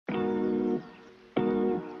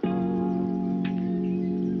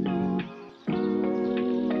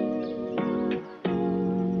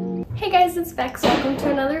Hey guys, it's Bex. Welcome to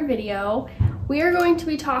another video. We are going to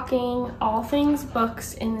be talking all things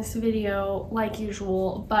books in this video like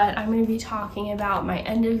usual, but I'm going to be talking about my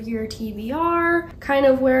end of year TBR, kind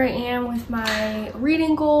of where I am with my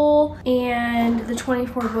reading goal, and the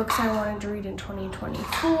 24 books I wanted to read in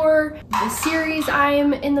 2024, the series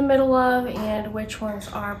I'm in the middle of, and which ones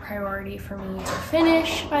are priority for me to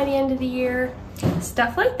finish by the end of the year.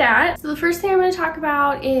 Stuff like that. So the first thing I'm going to talk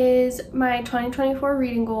about is my 2024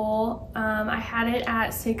 reading goal. I had it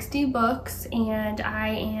at 60 books and I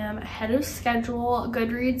am ahead of schedule.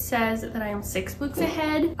 Goodreads says that I am 6 books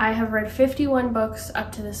ahead. I have read 51 books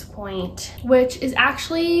up to this point, which is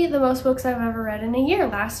actually the most books I've ever read in a year.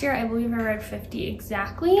 Last year, I believe I read 50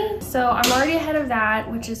 exactly. So I'm already ahead of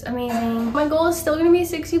that, which is amazing. My goal is still going to be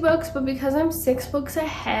 60 books, but because I'm 6 books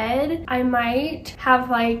ahead, I might have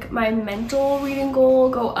like my mental reading goal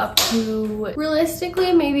go up to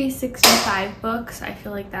realistically maybe 65 books. I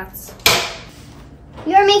feel like that's...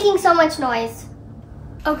 You're making so much noise.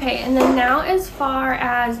 Okay, and then now as far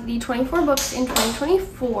as the 24 books in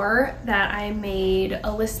 2024 that I made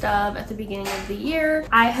a list of at the beginning of the year,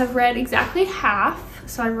 I have read exactly half.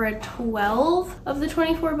 So I've read 12 of the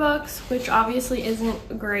 24 books, which obviously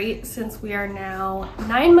isn't great since we are now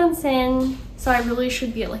 9 months in. So I really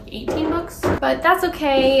should be at like 18 books, but that's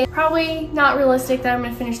okay. Probably not realistic that I'm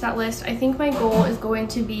gonna finish that list. I think my goal is going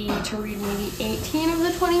to be to read maybe 18 of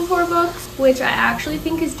the 24 books, which I actually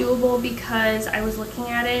think is doable because I was looking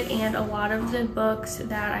at it and a lot of the books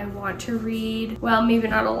that I want to read, well, maybe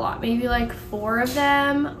not a lot, maybe like 4 of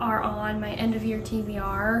them are on my end of year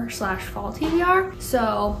TBR / fall TBR.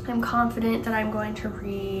 So I'm confident that I'm going to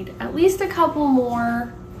read at least a couple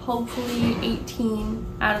more, hopefully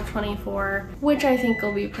 18 out of 24, which I think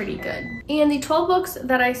will be pretty good. And the 12 books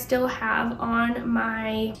that I still have on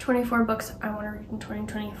my 24 books I want to read in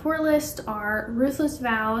 2024 list are Ruthless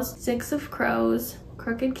Vows, Six of Crows,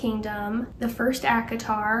 Crooked Kingdom, The First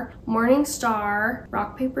ACOTAR, Morning Star,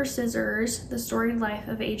 Rock, Paper, Scissors, The Storied Life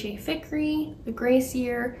of A.J. Fikry, The Grace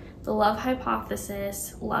Year, The Love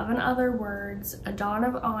Hypothesis, Love and Other Words, A Dawn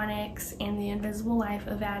of Onyx, and The Invisible Life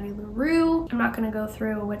of Addie LaRue. I'm not going to go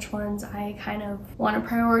through which ones I kind of want to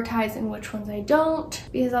prioritize and which ones I don't,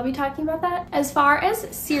 because I'll be talking about that. As far as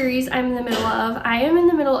series I'm in the middle of, I am in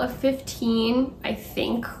the middle of 15, I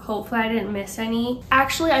think. Hopefully I didn't miss any.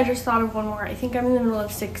 Actually, I just thought of one more. I think I'm in the middle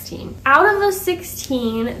of 16. Out of those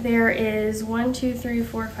 16, there is 1, 2, 3,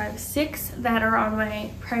 4, 5, 6 that are on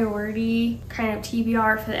my priority kind of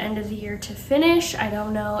TBR for the end of the year to finish. I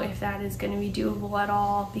don't know if that is going to be doable at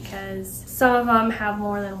all because some of them have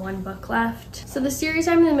more than 1 book left. So the series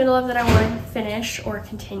I'm in the middle of that I want to finish or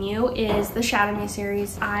continue is the Shadow Me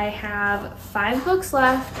series. I have 5 books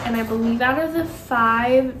left and I believe out of the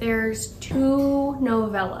 5 there's 2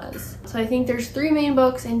 novellas. So I think there's 3 main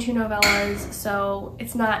books and 2 novellas, so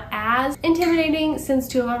it's not as intimidating since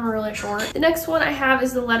 2 of them are really short. The next one I have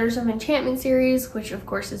is the Letters of Enchantment series, which of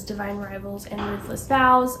course is Divine Rivals and Ruthless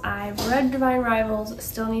Vows. I've read Divine Rivals,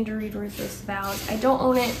 still need to read Ruthless Vows. I don't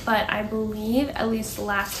own it, but I believe, at least the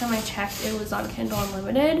last time I checked, it was on Kindle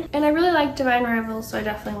Unlimited. And I really like Divine Rivals, so I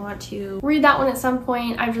definitely want to read that one at some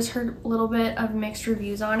point. I've just heard a little bit of mixed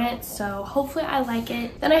reviews on it, so hopefully I like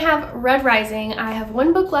it. Then I have Red Rising. I have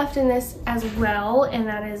 1 book left in this as well, and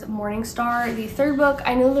that is Morning Star, the 3rd book.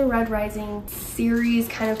 I know the Red Rising series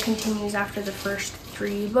kind of continues after the first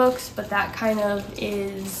 3 books, but that kind of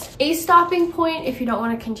is a stopping point if you don't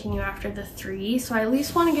want to continue after the 3. So I at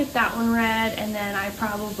least want to get that one read, and then I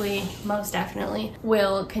probably, most definitely,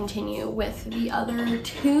 will continue with the other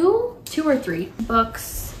 2 or 3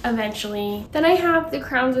 books eventually. Then I have the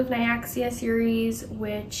Crowns of Nyaxia series,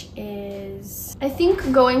 which is, I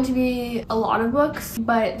think, going to be a lot of books,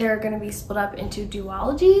 but they're going to be split up into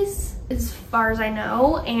duologies as far as I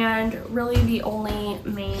know, and really the only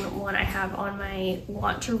main one I have on my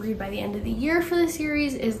want to read by the end of the year for the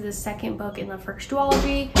series is the 2nd book in the first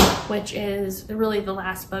duology, which is really the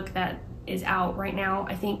last book that is out right now.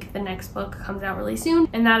 I think the next book comes out really soon,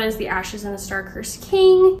 and that is The Ashes and the Star-Cursed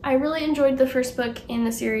King. I really enjoyed the first book in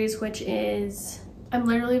the series, which is... I'm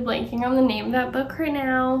literally blanking on the name of that book right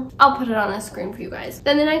now. I'll put it on the screen for you guys.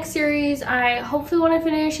 Then the next series I hopefully want to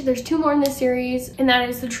finish. There's 2 more in this series, and that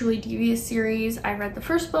is the Truly Devious series. I read the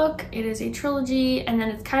first book. It is a trilogy, and then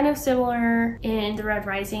it's kind of similar in the Red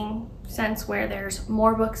Rising sense where there's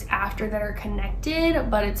more books after that are connected,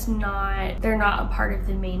 but they're not a part of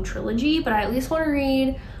the main trilogy. But I at least want to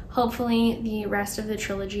read hopefully the rest of the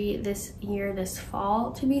trilogy this year, this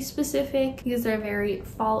fall to be specific, because they're very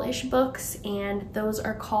fall-ish books, and those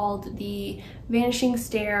are called The Vanishing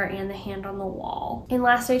Stare and The Hand on the Wall. And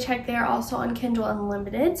last I checked, they're also on Kindle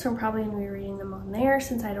Unlimited, so I'm probably going to be reading them on them there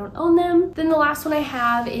since I don't own them. Then the last one I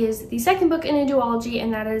have is the second book in a duology,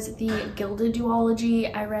 and that is the Gilded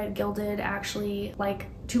duology. I read Gilded actually like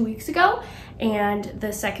 2 weeks ago, and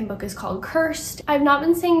the second book is called Cursed. I've not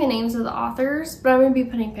been saying the names of the authors, but I'm going to be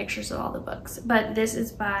putting pictures of all the books. But this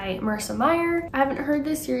is by Marissa Meyer. I haven't heard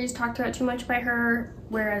this series talked about too much by her,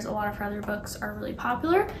 whereas a lot of her other books are really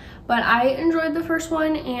popular, but I enjoyed the first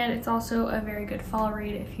one, and it's also a very good fall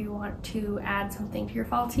read if you want to add something to your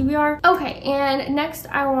fall TBR. Okay, and next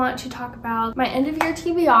I want to talk about my end of year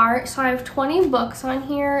TBR. So I have 20 books on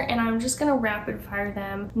here, and I'm just gonna rapid fire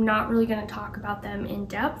them. I'm not really gonna talk about them in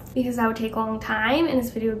depth because that would take a long time and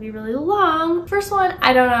this video would be really long. First one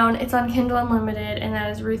I don't own, it's on Kindle Unlimited, and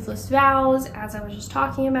that is Ruthless Vows, as I was just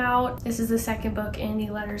talking about. This is the second book in the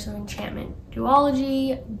Letters of Enchantment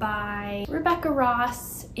duology by Rebecca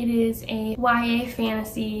Ross. It is a YA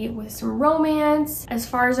fantasy with some romance. As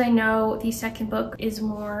far as I know, the second book is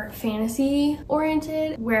more fantasy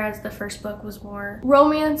oriented, whereas the first book was more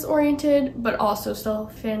romance oriented, but also still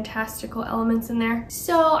fantastical elements in there.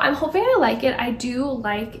 So I'm hoping I like it. I do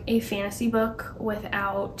like a fantasy book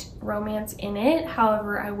without romance in it.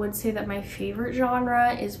 However, I would say that my favorite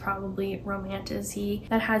genre is probably romantasy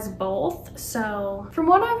that has both. So from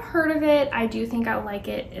what I've heard of it, I do think I'll like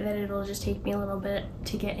it, that it'll just take me a little bit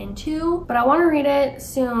to get into, but I want to read it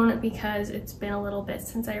soon because it's been a little bit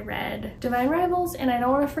since I read Divine Rivals and I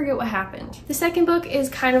don't want to forget what happened. The second book is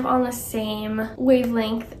kind of on the same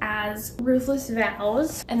wavelength as Ruthless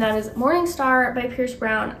Vows, and that is Morning Star by Pierce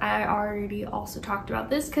Brown. I already also talked about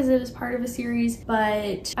this because it is part of a series,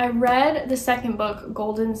 but I read the second book,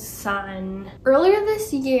 Golden Sun, earlier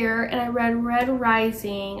this year, and I read Red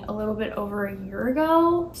Rising a little bit over a year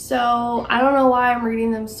ago. So I don't know why I'm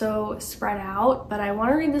reading them so spread out, but I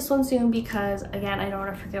want to read this one soon because, again, I don't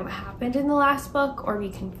want to forget what happened in the last book or be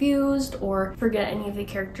confused or forget any of the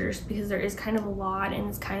characters because there is kind of a lot and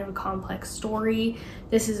it's kind of a complex story.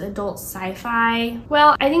 This is adult sci-fi.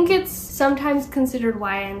 Well, I think it's sometimes considered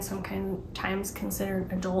YA and sometimes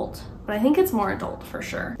considered adult, but I think it's more adult for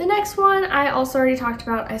sure. The next one I also already talked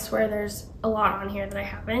about. I swear there's a lot on here that I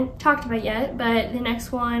haven't talked about yet, but the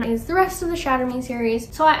next one is the rest of the Shatter Me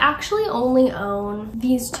series. So I actually only own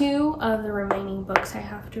these two of the remaining books I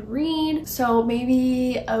have to read, so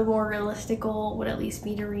maybe a more realistic goal would at least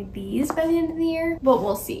be to read these by the end of the year, but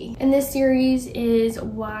we'll see. And this series is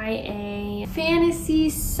YA fantasy,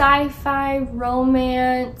 sci-fi,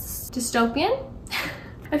 romance, dystopian.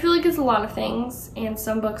 I feel like it's a lot of things, and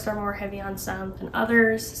some books are more heavy on some than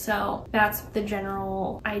others, so that's the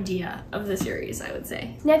general idea of the series, I would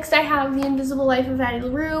say. Next, I have The Invisible Life of Addie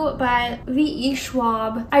LaRue by V.E.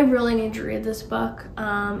 Schwab. I really need to read this book.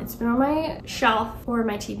 It's been on my shelf, or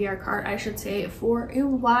my TBR cart, I should say, for a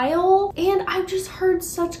while, and I've just heard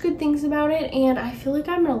such good things about it, and I feel like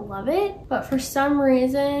I'm gonna love it, but for some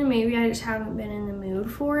reason, maybe I just haven't been in the mood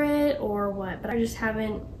for it, or what, but I just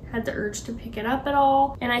haven't had the urge to pick it up at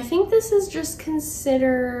all. And I think this is just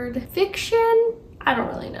considered fiction. I don't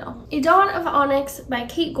really know. A Dawn of Onyx by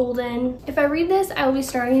Kate Golden. If I read this, I will be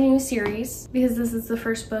starting a new series because this is the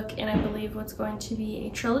first book in, I believe, what's going to be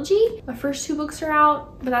a trilogy. The first two books are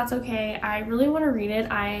out, but that's okay. I really want to read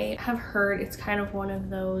it. I have heard it's kind of one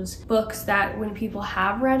of those books that when people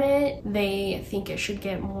have read it, they think it should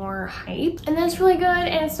get more hype. And that's really good,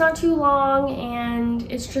 and it's not too long, and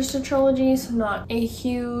it's just a trilogy, so not a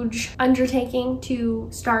huge undertaking to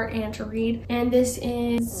start and to read. And this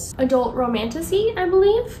is adult romantasy, I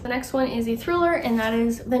believe. The next one is a thriller, and that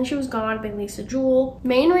is Then She Was Gone by Lisa Jewell.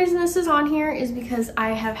 Main reason this is on here is because I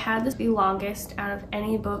have had this the longest out of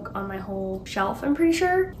any book on my whole shelf, I'm pretty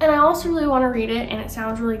sure. And I also really want to read it, and it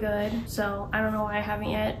sounds really good, so I don't know why I haven't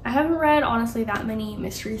yet. I haven't read, honestly, that many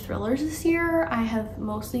mystery thrillers this year. I have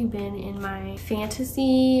mostly been in my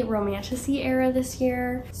fantasy, romantasy era this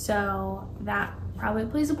year, so that probably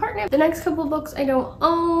plays a part in it. The next couple of books I don't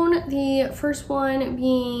own, the first one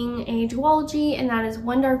being a duology, and that is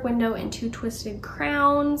One Dark Window and Two Twisted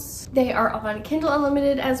Crowns. They are on Kindle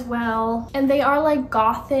Unlimited as well, and they are like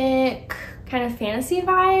gothic kind of fantasy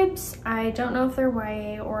vibes. I don't know if they're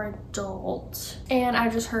YA or adult, and I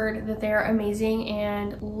just heard that they're amazing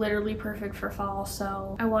and literally perfect for fall,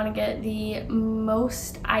 so I want to get the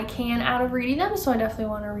most I can out of reading them, so I definitely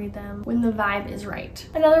want to read them when the vibe is right.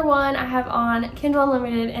 Another one I have on Kindle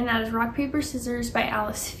Unlimited, and that is Rock Paper Scissors by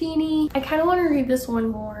Alice Feeney. I kind of want to read this one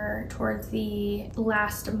more more towards the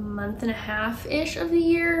last month and a half-ish of the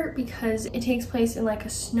year because it takes place in like a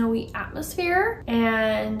snowy atmosphere,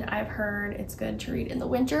 and I've heard it's good to read in the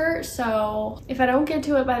winter. So if I don't get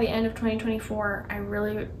to it by the end of 2024, I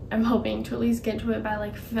really am hoping to at least get to it by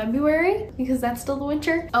like February because that's still the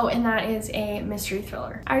winter. Oh, and that is a mystery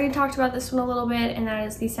thriller. I already talked about this one a little bit, and that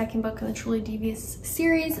is the second book in the Truly Devious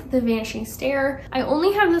series, The Vanishing Stair. I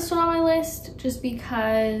only have this one on my list just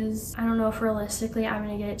because I don't know if realistically I'm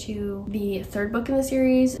gonna get to the third book in the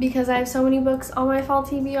series because I have so many books on my fall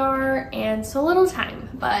TBR and so little time,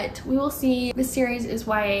 but we will see. This series is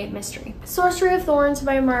YA mystery. Sorcery of Thorns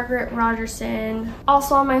by Margaret Rogerson,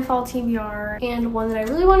 also on my fall TBR, and one that I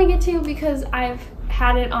really want to get to because I've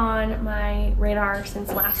had it on my radar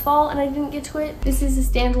since last fall and I didn't get to it. This is a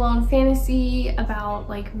standalone fantasy about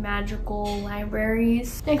like magical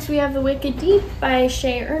libraries. Next we have The Wicked Deep by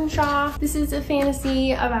Shay Earnshaw. This is a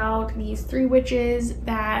fantasy about these 3 witches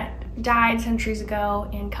that died centuries ago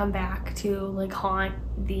and come back to like haunt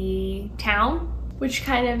the town, which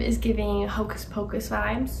kind of is giving Hocus Pocus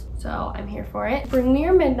vibes, so I'm here for it. Bring Me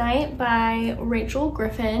Your Midnight by Rachel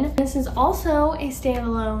Griffin. This is also a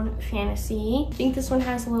standalone fantasy. I think this one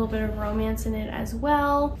has a little bit of romance in it as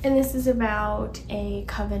well, and this is about a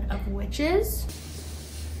coven of witches.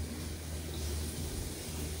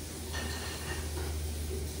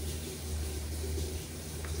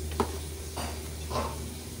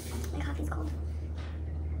 My coffee's cold.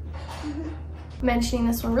 Mentioning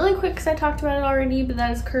this one really quick because I talked about it already, but that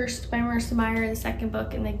is Cursed by Marissa Meyer, the second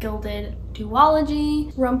book in the Gilded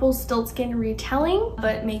duology. Rumpelstiltskin retelling,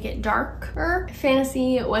 but make it darker.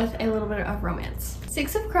 Fantasy with a little bit of romance.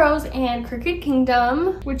 Six of Crows and Crooked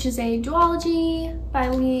Kingdom, which is a duology by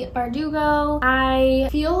Lee Bardugo. I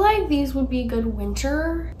feel like these would be good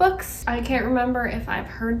winter books. I can't remember if I've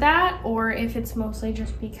heard that or if it's mostly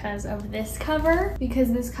just because of this cover,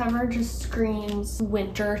 because this cover just screams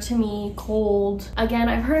winter to me, cold. Again,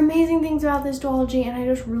 I've heard amazing things about this duology and I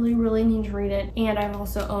just really need to read it. And I've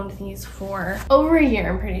also owned these for over a year,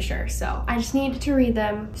 I'm pretty sure. So I just need to read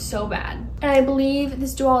them so bad. And I believe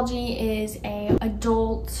this duology is a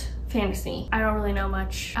adult fantasy. I don't really know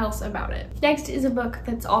much else about it. Next is a book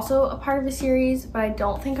that's also a part of a series, but I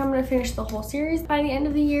don't think I'm going to finish the whole series by the end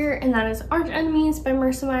of the year, and that is Arch Enemies by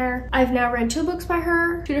Marissa Meyer. I've now read 2 books by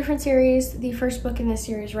her, 2 different series. The first book in this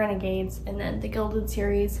series, Renegades, and then the Gilded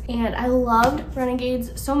series, and I loved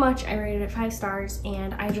Renegades so much I rated it 5 stars,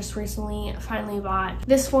 and I just recently finally bought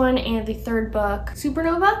this one and the third book,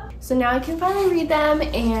 Supernova, so now I can finally read them,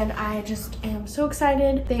 and I just am so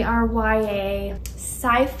excited. They are YA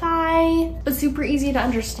sci-fi, but super easy to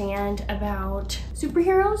understand about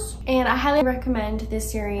superheroes, and I highly recommend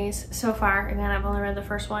this series so far. Again, I've only read the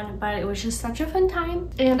first one, but it was just such a fun time,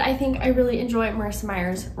 and I think I really enjoy Marissa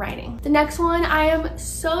Meyer's writing. The next one I am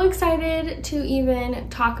so excited to even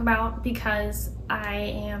talk about because I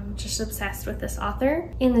am just obsessed with this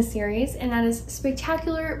author in the series, and that is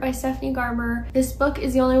Spectacular by Stephanie Garber. This book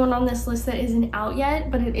is the only one on this list that isn't out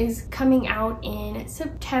yet, but it is coming out in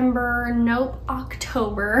September, nope,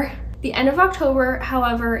 October. The end of October.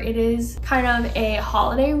 However, it is kind of a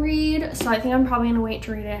holiday read, so I think I'm probably gonna wait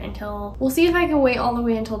to read it until, we'll see if I can wait all the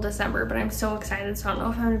way until December, but I'm so excited, so I don't know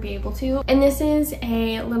if I'm gonna be able to. And this is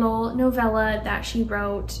a little novella that she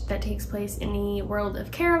wrote that takes place in the world of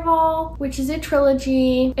Caraval, which is a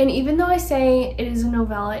trilogy. And even though I say it is a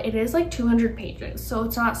novella, it is like 200 pages, so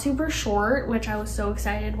it's not super short, which I was so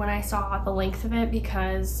excited when I saw the length of it,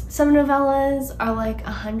 because some novellas are like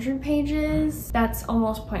 100 pages. That's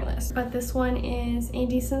almost pointless. But this one is a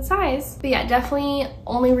decent size. But yeah, definitely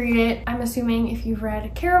only read it, I'm assuming, if you've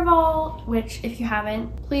read Caraval, which if you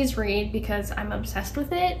haven't, please read because I'm obsessed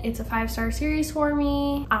with it. It's a 5-star series for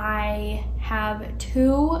me. I have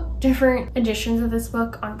 2 different editions of this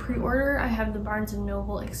book on pre-order. I have the Barnes &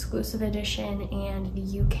 Noble exclusive edition and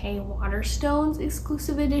the UK Waterstones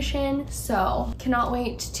exclusive edition. So cannot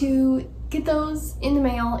wait to get those in the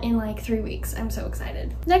mail in like 3 weeks. I'm so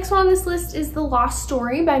excited. Next one on this list is The Lost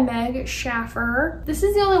Story by Meg Schaffer. This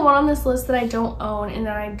is the only one on this list that I don't own and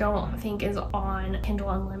that I don't think is on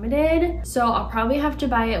Kindle Unlimited, so I'll probably have to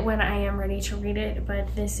buy it when I am ready to read it.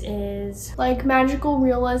 But this is like magical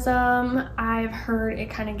realism. I've heard it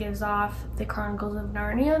kind of gives off the Chronicles of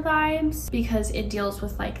Narnia vibes because it deals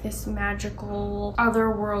with like this magical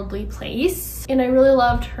otherworldly place, and I really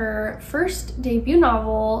loved her first debut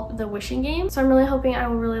novel, The Wishing Fighting Game. So I'm really hoping I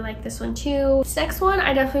will really like this one too. This next one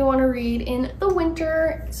I definitely want to read in the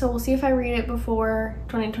winter, so we'll see if I read it before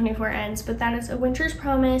 2024 ends, but that is A Winter's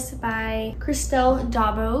Promise by Christelle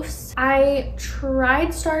Dabos. I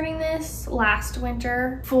tried starting this last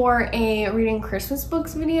winter for a reading Christmas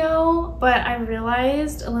books video, but I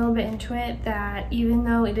realized a little bit into it that even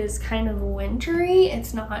though it is kind of wintry,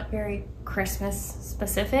 it's not very Christmas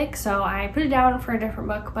specific, so I put it down for a different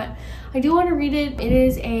book, but I do want to read it. It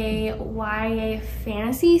is a YA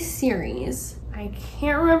fantasy series. I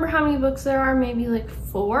can't remember how many books there are, maybe like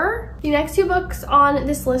 4. The next 2 books on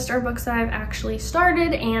this list are books that I've actually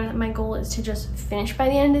started, and my goal is to just finish by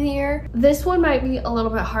the end of the year. This one might be a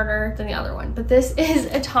little bit harder than the other one, but this is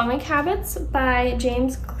Atomic Habits by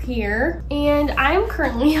James Clear, and I'm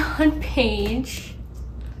currently on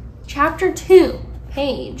chapter 2,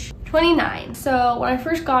 page 29. So when I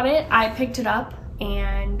first got it, I picked it up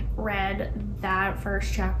and read that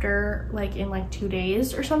first chapter like in like 2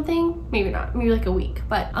 days or something. Maybe not, maybe like a week,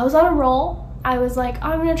 but I was on a roll. I was like,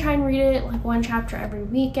 oh, I'm gonna try and read it like 1 chapter every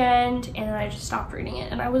weekend, and then I just stopped reading it,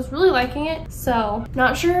 and I was really liking it. So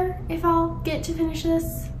not sure if I'll get to finish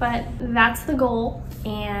this, but that's the goal.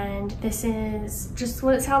 And this is just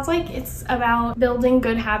what it sounds like. It's about building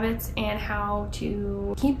good habits and how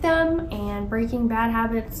to keep them and breaking bad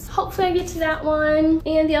habits. Hopefully I get to that one.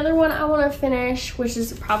 And the other one I want to finish, which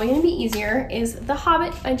is probably going to be easier, is The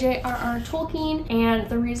Hobbit by J.R.R. Tolkien. And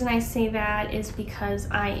the reason I say that is because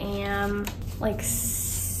I am like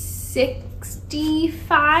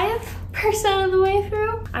 65% of the way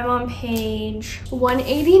through. I'm on page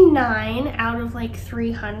 189 out of like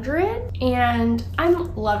 300, and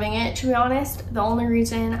I'm loving it, to be honest. The only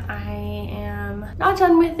reason I am not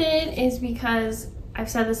done with it is because I've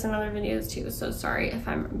said this in other videos too, so sorry if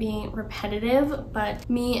I'm being repetitive, but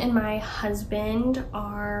me and my husband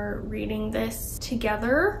are reading this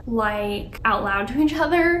together, like out loud to each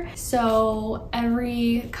other. So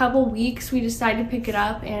every couple weeks we decide to pick it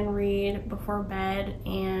up and read before bed,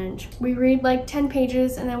 and we read like 10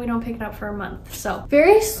 pages and then we don't pick it up for a month. So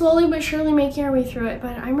very slowly but surely making our way through it,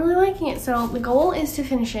 but I'm really liking it. So the goal is to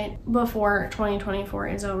finish it before 2024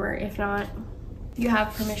 is over. If not, you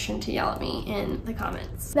have permission to yell at me in the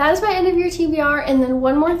comments. That is my end of year TBR. And then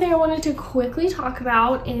one more thing I wanted to quickly talk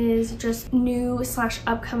about is just new /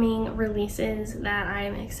 upcoming releases that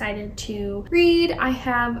I'm excited to read. I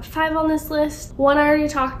have 5 on this list. One I already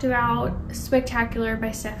talked about, Spectacular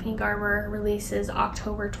by Stephanie Garber, releases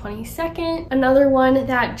October 22nd. Another one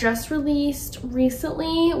that just released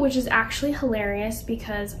recently, which is actually hilarious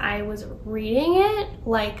because I was reading it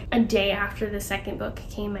like a day after the second book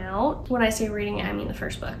came out. When I say reading it, I mean the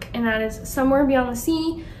first book, and that is Somewhere Beyond the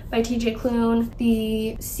Sea by TJ Klune,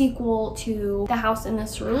 the sequel to The House in the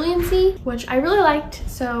Cerulean Sea, which I really liked,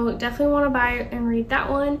 so definitely want to buy and read that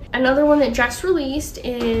one. Another one that just released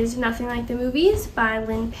is Nothing Like the Movies by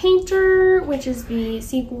Lynn Painter, which is the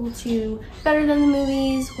sequel to Better Than the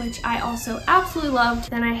Movies, which I also absolutely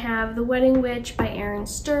loved. Then I have The Wedding Witch by Erin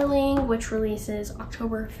Sterling, which releases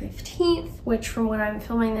October 15th, which from when I'm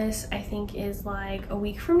filming this, I think is like a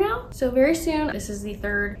week from now, so very soon. This is the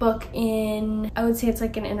 3rd book in, I would say it's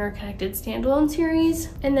like an interconnected standalone series.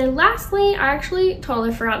 And then lastly, I actually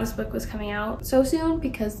totally forgot this book was coming out so soon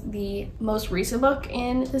because the most recent book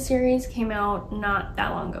in the series came out not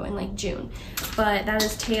that long ago, in like June, but that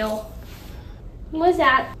is Tale. What's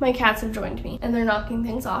that? My cats have joined me and they're knocking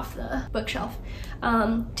things off the bookshelf.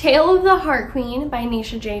 Tale of the Heart Queen by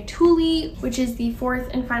Nisha J. Tooley, which is the 4th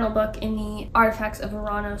and final book in the Artifacts of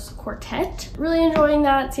Uranus quartet. Really enjoying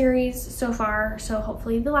that series so far, so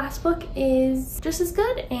hopefully the last book is just as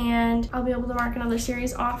good and I'll be able to mark another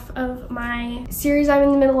series off of my series I'm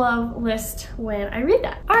in the middle of list when I read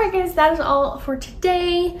that. Alright guys, that is all for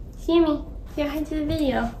today. See me. Say hi to the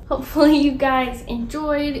video. Hopefully you guys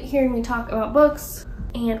enjoyed hearing me talk about books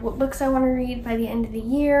and what books I want to read by the end of the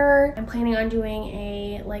year. I'm planning on doing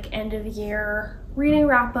a like end of the year reading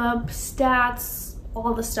wrap up, stats,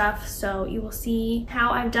 all the stuff, so you will see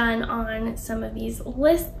how I've done on some of these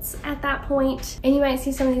lists at that point, and you might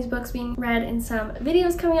see some of these books being read in some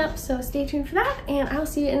videos coming up, so stay tuned for that, and I will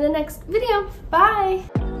see you in the next video. Bye!